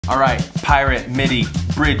All right, Pirate Midi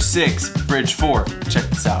Bridge 6, Bridge 4. Check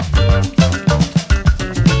this out.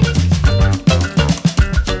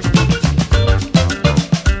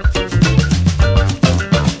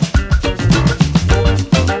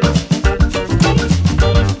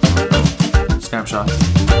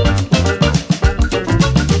 Snapshots.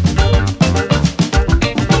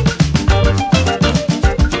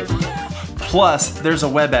 Plus, there's a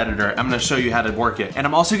web editor. I'm gonna show you how to work it. And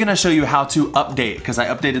I'm also gonna show you how to update, because I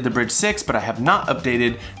updated the Bridge 6, but I have not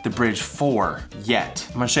updated the Bridge 4 yet.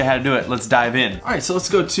 I'm gonna show you how to do it. Let's dive in. All right, so let's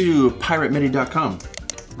go to PirateMidi.com.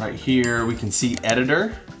 Right here, we can see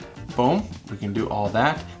editor. Boom, we can do all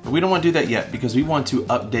that. But we don't wanna do that yet because we want to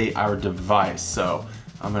update our device. So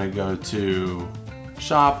I'm gonna go to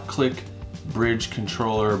shop, click Bridge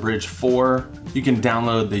controller, Bridge 4. You can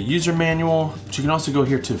download the user manual, but you can also go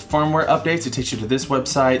here to firmware updates. It takes you to this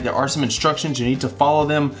website. There are some instructions. You need to follow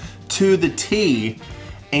them to the T.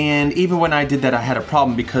 And even when I did that, I had a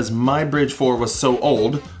problem because my Bridge 4 was so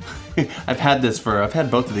old. I've had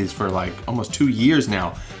both of these for like almost 2 years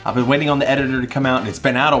now. I've been waiting on the editor to come out and it's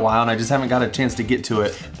been out a while and I just haven't got a chance to get to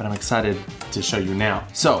it, but I'm excited to show you now.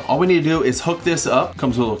 So all we need to do is hook this up.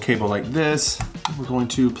 Comes with a little cable like this. We're going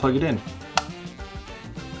to plug it in.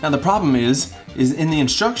 Now the problem is in the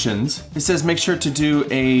instructions, it says make sure to do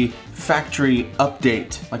a factory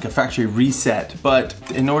update, like a factory reset. But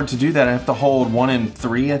in order to do that, I have to hold 1 and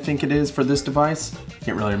 3, I think it is, for this device.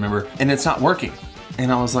 Can't really remember. And it's not working.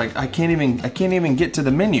 And I was like, I can't even get to the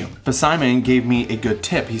menu. But Simon gave me a good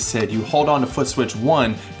tip. He said, you hold on to foot switch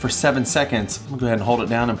 1 for 7 seconds. I'm gonna go ahead and hold it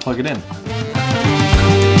down and plug it in.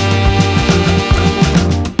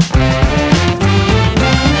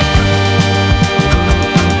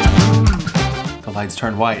 Lights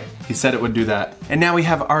turned white. He said it would do that. And now we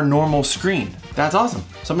have our normal screen. That's awesome.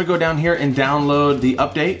 So I'm gonna go down here and download the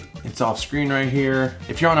update. It's off screen right here.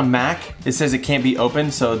 If you're on a Mac, it says it can't be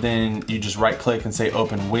opened, so then you just right click and say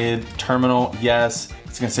open with terminal. Yes.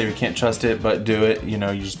 It's gonna say we can't trust it, but do it. You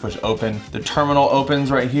know, you just push open. The terminal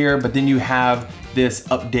opens right here, but then you have this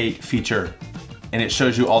update feature and it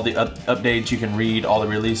shows you all the updates. You can read all the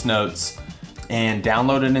release notes and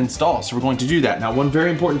download and install. So we're going to do that. Now, one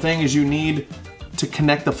very important thing is you need to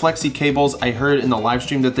connect the flexi cables. I heard in the live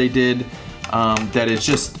stream that they did that it's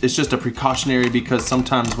just a precautionary because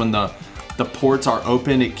sometimes when the ports are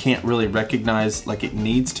open, it can't really recognize like it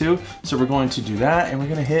needs to. So we're going to do that and we're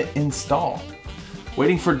gonna hit install.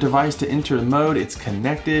 Waiting for device to enter the mode. It's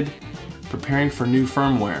connected. Preparing for new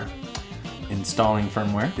firmware. Installing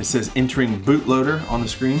firmware. It says entering bootloader on the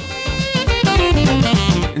screen.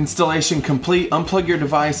 Installation complete. Unplug your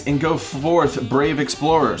device and go forth, brave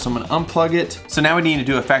explorer. So I'm gonna unplug it. So now we need to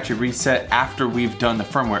do a factory reset after we've done the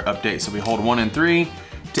firmware update. So we hold 1 and 3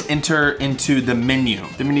 to enter into the menu.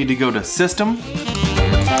 Then we need to go to system.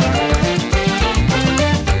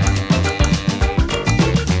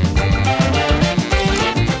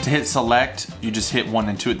 To hit select, you just hit 1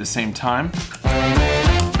 and 2 at the same time.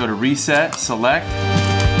 Go to reset, select.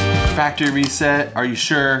 Factory reset, are you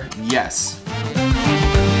sure? Yes.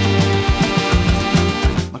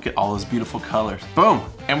 Look at all those beautiful colors. Boom,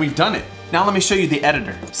 and we've done it. Now let me show you the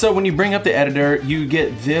editor. So when you bring up the editor, you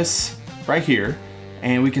get this right here,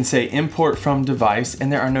 and we can say import from device,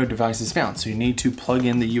 and there are no devices found. So you need to plug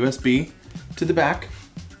in the USB to the back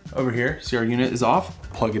over here. See our unit is off,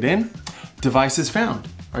 plug it in. Device is found.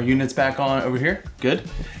 Our unit's back on over here, good.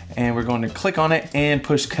 And we're going to click on it and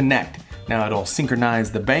push connect. Now it'll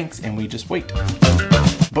synchronize the banks and we just wait.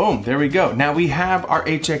 Boom, there we go. Now we have our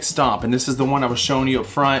HX Stomp, and this is the one I was showing you up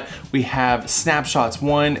front. We have snapshots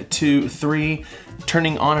 1, 2, 3,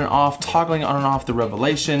 turning on and off, toggling on and off the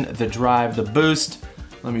revelation, the drive, the boost.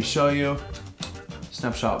 Let me show you.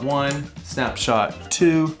 Snapshot 1, snapshot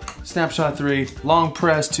 2, snapshot 3, long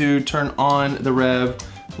press to turn on the rev,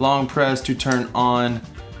 long press to turn on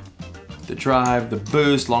the drive, the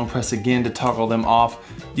boost, long press again to toggle them off.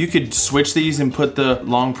 You could switch these and put the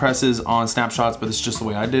long presses on snapshots, but it's just the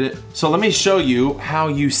way I did it. So let me show you how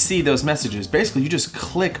you see those messages. Basically, you just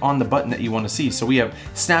click on the button that you want to see. So we have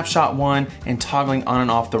snapshot 1 and toggling on and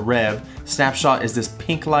off the rev. Snapshot is this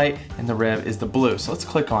pink light and the rev is the blue. So let's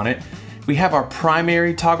click on it. We have our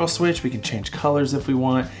primary toggle switch. We can change colors if we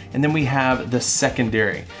want. And then we have the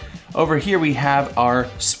secondary. Over here we have our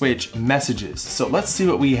switch messages. So let's see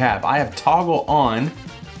what we have. I have toggle on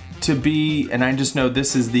to be, and I just know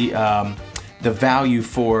this is the value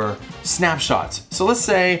for snapshots. So let's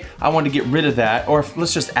say I want to get rid of that, or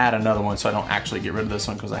let's just add another one so I don't actually get rid of this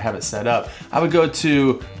one because I have it set up. I would go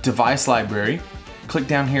to device library, click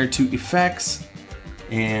down here to effects,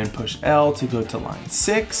 and push L to go to line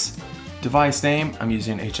 6. Device name, I'm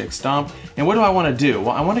using HX Stomp. And what do I want to do?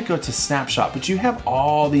 Well, I want to go to snapshot, but you have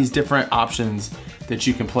all these different options that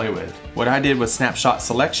you can play with. What I did was snapshot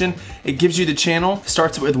selection. It gives you the channel,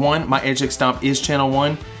 starts with 1. My HX Stomp is channel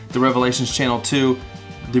 1, the Revelations channel 2,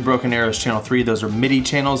 the Broken Arrows channel 3. Those are MIDI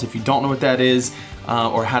channels. If you don't know what that is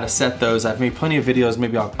or how to set those, I've made plenty of videos.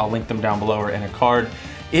 Maybe I'll link them down below or in a card.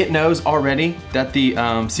 It knows already that the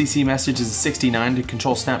CC message is a 69 to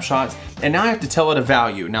control snapshots, and now I have to tell it a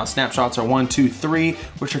value. Now snapshots are 1, 2, 3,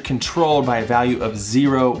 which are controlled by a value of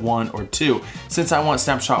 0, 1, or 2. Since I want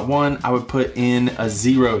snapshot 1, I would put in a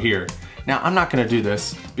 0 here. Now I'm not gonna do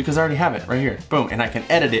this because I already have it right here. Boom, and I can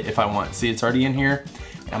edit it if I want. See, it's already in here.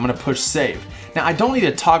 And I'm gonna push save. Now I don't need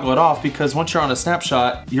to toggle it off because once you're on a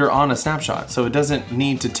snapshot, you're on a snapshot. So it doesn't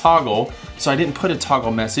need to toggle. So I didn't put a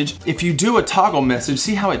toggle message. If you do a toggle message,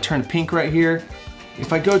 see how it turned pink right here?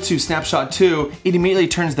 If I go to snapshot 2, it immediately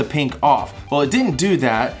turns the pink off. Well, it didn't do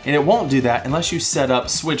that, and it won't do that unless you set up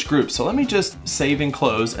switch groups. So let me just save and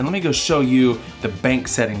close, and let me go show you the bank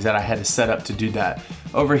settings that I had to set up to do that.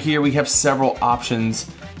 Over here, we have several options,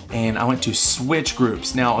 and I went to switch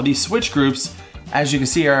groups. Now, these switch groups, as you can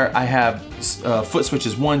see here, I have foot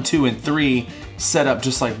switches 1, 2, and 3 set up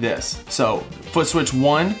just like this. So foot switch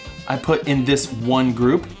 1, I put in this one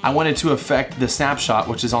group. I wanted to affect the snapshot,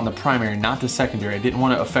 which is on the primary, not the secondary. I didn't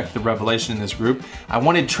want to affect the revelation in this group. I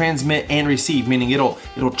wanted transmit and receive, meaning it'll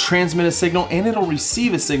transmit a signal and it'll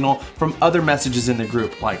receive a signal from other messages in the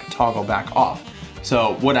group, like toggle back off.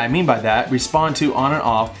 So what I mean by that, respond to on and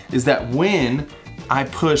off, is that when I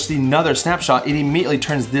push another snapshot, it immediately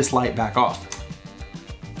turns this light back off.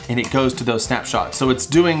 And it goes to those snapshots. So it's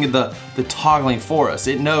doing the toggling for us.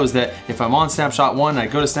 It knows that if I'm on snapshot 1 and I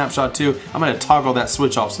go to snapshot 2, I'm gonna toggle that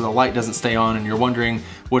switch off so the light doesn't stay on and you're wondering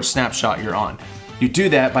which snapshot you're on. You do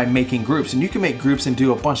that by making groups, and you can make groups and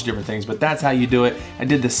do a bunch of different things, but that's how you do it. I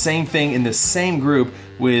did the same thing in the same group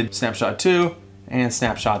with snapshot 2 and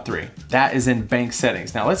snapshot 3. That is in bank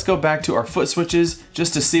settings. Now let's go back to our foot switches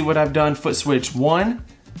just to see what I've done. Foot switch 1,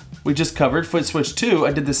 we just covered. Foot switch 2,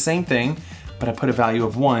 I did the same thing, but I put a value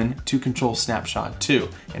of 1 to control snapshot 2.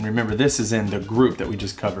 And remember, this is in the group that we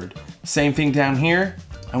just covered. Same thing down here.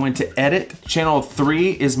 I went to edit. Channel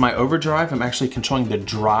 3 is my overdrive. I'm actually controlling the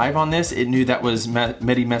drive on this. It knew that was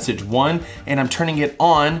MIDI message 1, and I'm turning it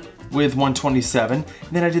on with 127. And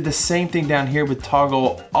then I did the same thing down here with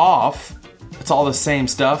toggle off. It's all the same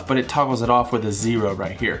stuff, but it toggles it off with a 0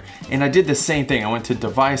 right here. And I did the same thing. I went to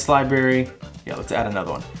device library. Yeah, let's add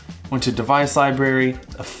another one. Went to device library,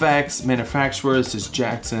 effects, manufacturer, this is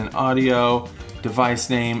Jackson Audio, device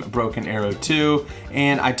name, Broken Arrow 2,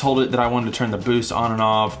 and I told it that I wanted to turn the boost on and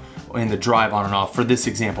off and the drive on and off for this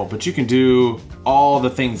example, but you can do all the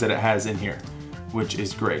things that it has in here, which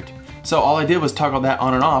is great. So all I did was toggle that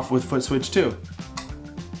on and off with foot switch 2.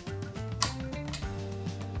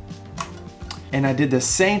 And I did the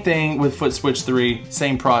same thing with foot switch 3,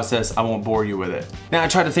 same process, I won't bore you with it. Now I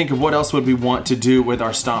tried to think of what else would we want to do with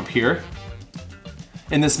our stomp here.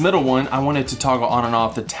 In this middle one, I wanted to toggle on and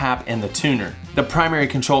off the tap and the tuner. The primary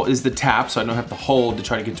control is the tap, so I don't have to hold to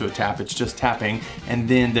try to get to a tap, it's just tapping. And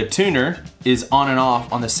then the tuner is on and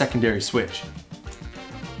off on the secondary switch.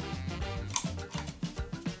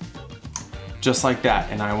 Just like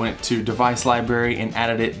that, and I went to device library and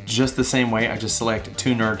added it just the same way. I just select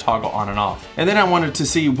tuner, toggle on and off. And then I wanted to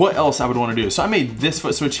see what else I would want to do. So I made this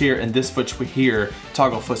foot switch here and this foot switch here,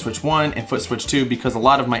 toggle foot switch 1 and foot switch 2, because a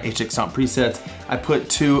lot of my HX Stomp presets, I put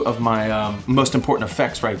 2 of my most important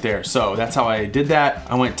effects right there. So that's how I did that.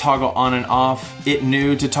 I went toggle on and off. It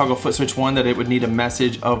knew to toggle foot switch 1 that it would need a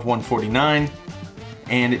message of 149,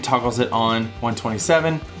 and it toggles it on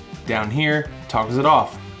 127. Down here, toggles it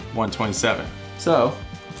off 127. So,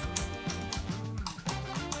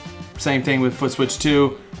 same thing with foot switch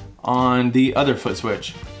 2 on the other foot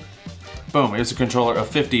switch. Boom, here's a controller of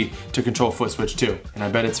 50 to control foot switch 2. And I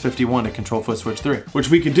bet it's 51 to control foot switch 3, which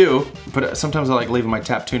we could do, but sometimes I like leaving my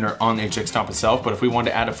tap tuner on the HX Stomp itself, but if we wanted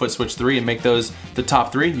to add a foot switch 3 and make those the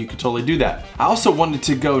top 3, you could totally do that. I also wanted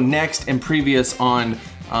to go next and previous on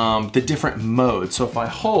the different modes. So if I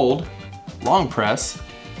hold long press,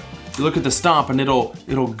 you look at the stomp and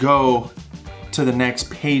it'll go to the next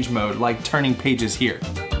page mode, like turning pages here.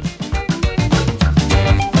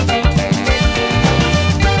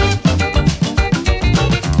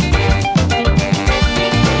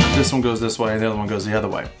 This one goes this way, the other one goes the other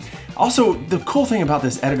way. Also, the cool thing about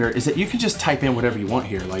this editor is that you can just type in whatever you want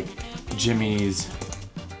here, like Jimmy's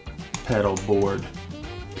pedal board,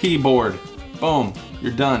 P board, boom,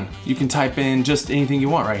 you're done. You can type in just anything you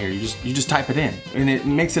want right here. You just type it in, and it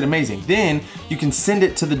makes it amazing. Then you can send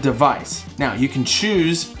it to the device. Now you can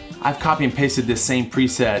choose, I've copy and pasted this same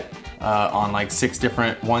preset on like 6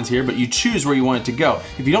 different ones here, but you choose where you want it to go.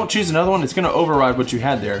 If you don't choose another one, it's gonna override what you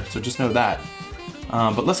had there, so just know that.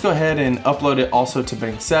 But let's go ahead and upload it also to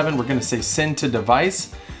bank 7. We're gonna say send to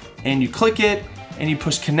device, and you click it and you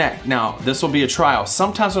push connect. Now, this will be a trial.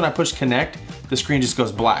 Sometimes when I push connect, the screen just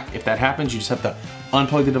goes black. If that happens, you just have to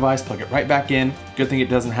unplug the device, plug it right back in. Good thing it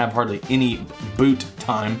doesn't have hardly any boot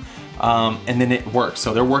time, and then it works.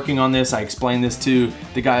 So they're working on this. I explained this to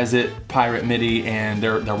the guys at Pirate Midi, and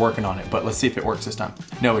they're working on it, but let's see if it works this time.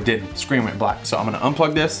 No, it didn't. Screen went black. So I'm gonna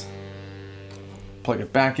unplug this, plug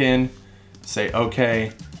it back in, say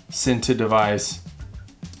okay, send to device.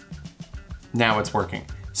 Now it's working.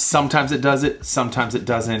 Sometimes it does it, sometimes it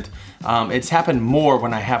doesn't. It's happened more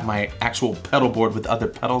when I have my actual pedal board with other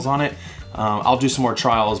pedals on it. I'll do some more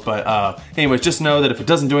trials, but anyways, just know that if it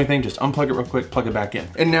doesn't do anything, just unplug it real quick, plug it back in.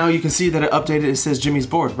 And now you can see that it updated, it says Jimmy's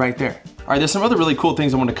board right there. All right, there's some other really cool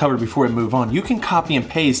things I want to cover before we move on. You can copy and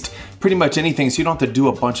paste pretty much anything, so you don't have to do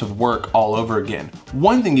a bunch of work all over again.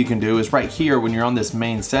 One thing you can do is right here when you're on this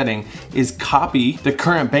main setting is copy the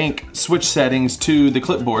current bank switch settings to the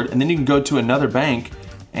clipboard, and then you can go to another bank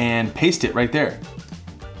and paste it right there.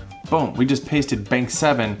 Boom, we just pasted bank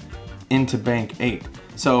 7 into bank 8.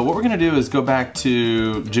 So what we're gonna do is go back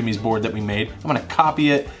to Jimmy's board that we made. I'm gonna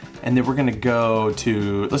copy it, and then we're gonna go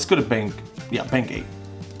to, let's go to bank 8.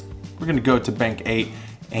 We're gonna go to bank 8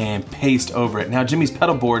 and paste over it. Now Jimmy's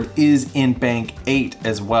pedal board is in bank 8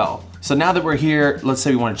 as well. So now that we're here, let's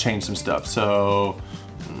say we wanna change some stuff. So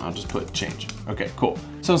I'll just put change. Okay, cool.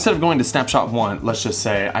 So instead of going to snapshot 1, let's just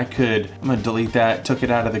say I'm gonna delete that, took it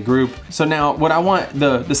out of the group. So now what I want,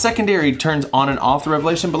 the secondary turns on and off the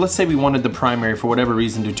revelation, but let's say we wanted the primary for whatever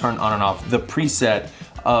reason to turn on and off the preset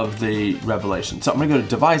of the revelation. So I'm gonna go to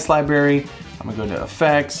device library, I'm gonna go to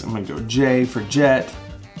effects, I'm gonna go J for jet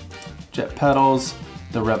pedals,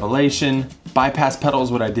 the revelation, bypass pedal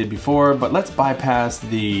is what I did before, but let's bypass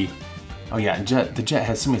the, oh yeah, the jet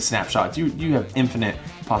has so many snapshots. You have infinite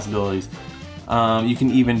possibilities. You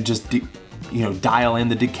can even just dial in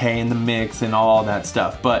the decay and the mix and all that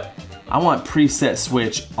stuff. But I want preset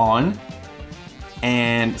switch on,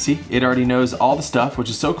 and see, it already knows all the stuff, which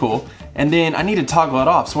is so cool. And then I need to toggle it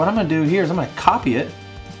off. So what I'm gonna do here is I'm gonna copy it,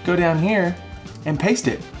 go down here, and paste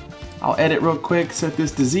it. I'll edit real quick, set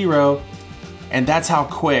this to 0, and that's how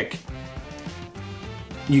quick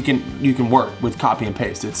you can work with copy and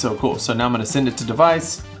paste. It's so cool. So now I'm gonna send it to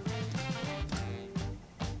device.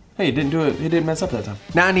 Hey, it didn't do it, it didn't mess up that time.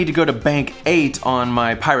 Now I need to go to bank 8 on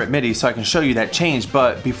my Pirate Midi so I can show you that change,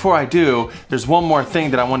 but before I do, there's one more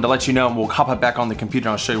thing that I wanted to let you know, and we'll hop it back on the computer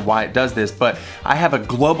and I'll show you why it does this, but I have a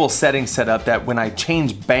global setting set up that when I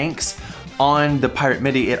change banks on the Pirate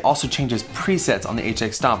Midi, it also changes presets on the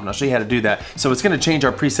HX Stomp, and I'll show you how to do that. So it's gonna change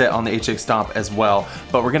our preset on the HX Stomp as well,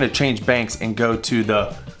 but we're gonna change banks and go to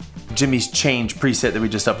the Jimmy's Change preset that we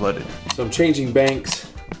just uploaded. So I'm changing banks,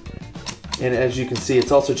 and as you can see,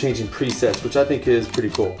 it's also changing presets, which I think is pretty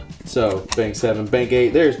cool. So bank 7, bank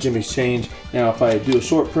 8, there's Jimmy's Change. Now if I do a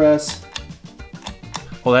short press,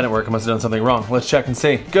 well that didn't work, I must have done something wrong. Let's check and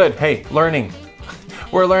see. Good, hey, learning.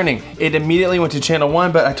 We're learning. It immediately went to channel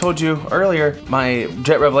 1, but I told you earlier, my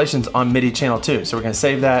Jet Revelation's on MIDI channel 2. So we're gonna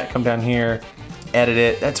save that, come down here, edit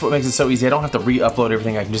it. That's what makes it so easy. I don't have to re-upload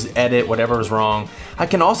everything. I can just edit whatever is wrong. I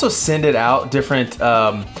can also send it out different,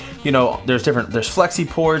 there's flexi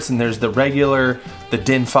ports, and there's the regular, the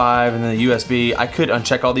DIN 5, and then the USB. I could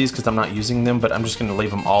uncheck all these because I'm not using them, but I'm just gonna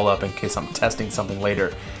leave them all up in case I'm testing something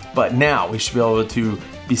later. But now we should be able to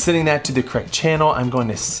be sending that to the correct channel. I'm going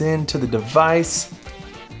to send to the device.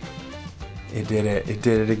 It did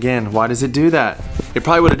it again. Why does it do that? It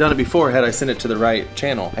probably would have done it before had I sent it to the right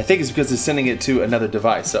channel. I think it's because it's sending it to another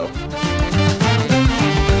device, so.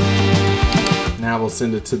 Now we'll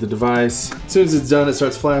send it to the device. As soon as it's done, it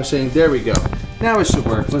starts flashing. There we go. Now it should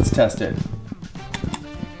work. Let's test it.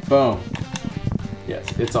 Boom. Yes,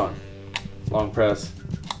 it's on. Long press,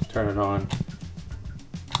 turn it on.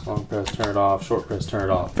 Long press, turn it off, short press, turn it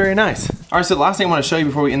off. Very nice. All right, so the last thing I want to show you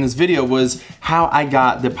before we end this video was how I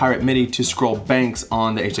got the Pirate Midi to scroll banks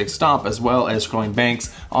on the HX Stomp as well as scrolling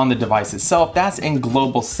banks on the device itself. That's in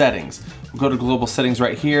global settings. We'll go to global settings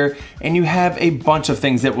right here, and you have a bunch of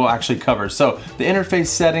things that we'll actually cover. So the interface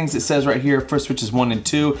settings, it says right here, first switches 1 and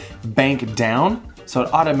 2, bank down. So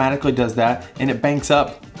it automatically does that, and it banks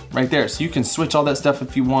up right there. So you can switch all that stuff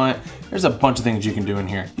if you want. There's a bunch of things you can do in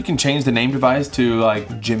here. You can change the name device to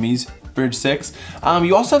like Jimmy's Bridge 6.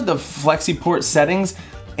 You also have the flexi port settings,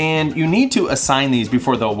 and you need to assign these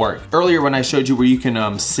before they'll work. Earlier when I showed you where you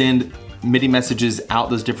can send MIDI messages out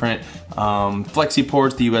those different flexi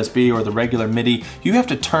ports, the USB or the regular MIDI, you have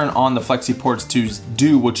to turn on the flexi ports to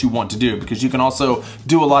do what you want to do, because you can also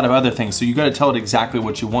do a lot of other things. So you got to tell it exactly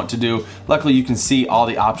what you want to do. Luckily you can see all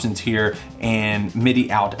the options here, and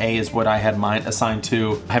MIDI out A is what I had mine assigned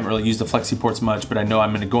to. I haven't really used the flexi ports much, but I know I'm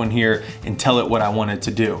going to go in here and tell it what I want it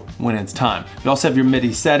to do when it's time. You also have your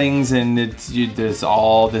MIDI settings, and there's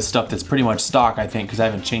all this stuff that's pretty much stock, I think, because I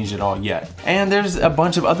haven't changed it all yet. And there's a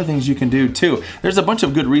bunch of other things you can do too. There's a bunch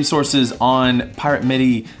of good resources on Pirate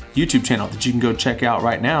Midi YouTube channel that you can go check out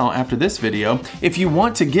right now after this video. If you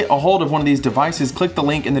want to get a hold of one of these devices, click the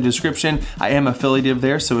link in the description. I am affiliated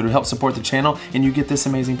there, so it would help support the channel, and you get this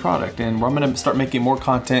amazing product. And I'm gonna start making more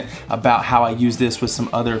content about how I use this with some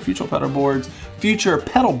other future pedal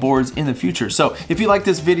boards in the future. So if you like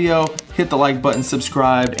this video, hit the like button,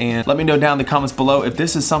 subscribe, and let me know down in the comments below if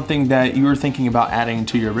this is something that you were thinking about adding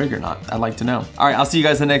to your rig or not. I'd like to know. All right, I'll see you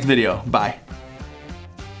guys in the next video. Bye.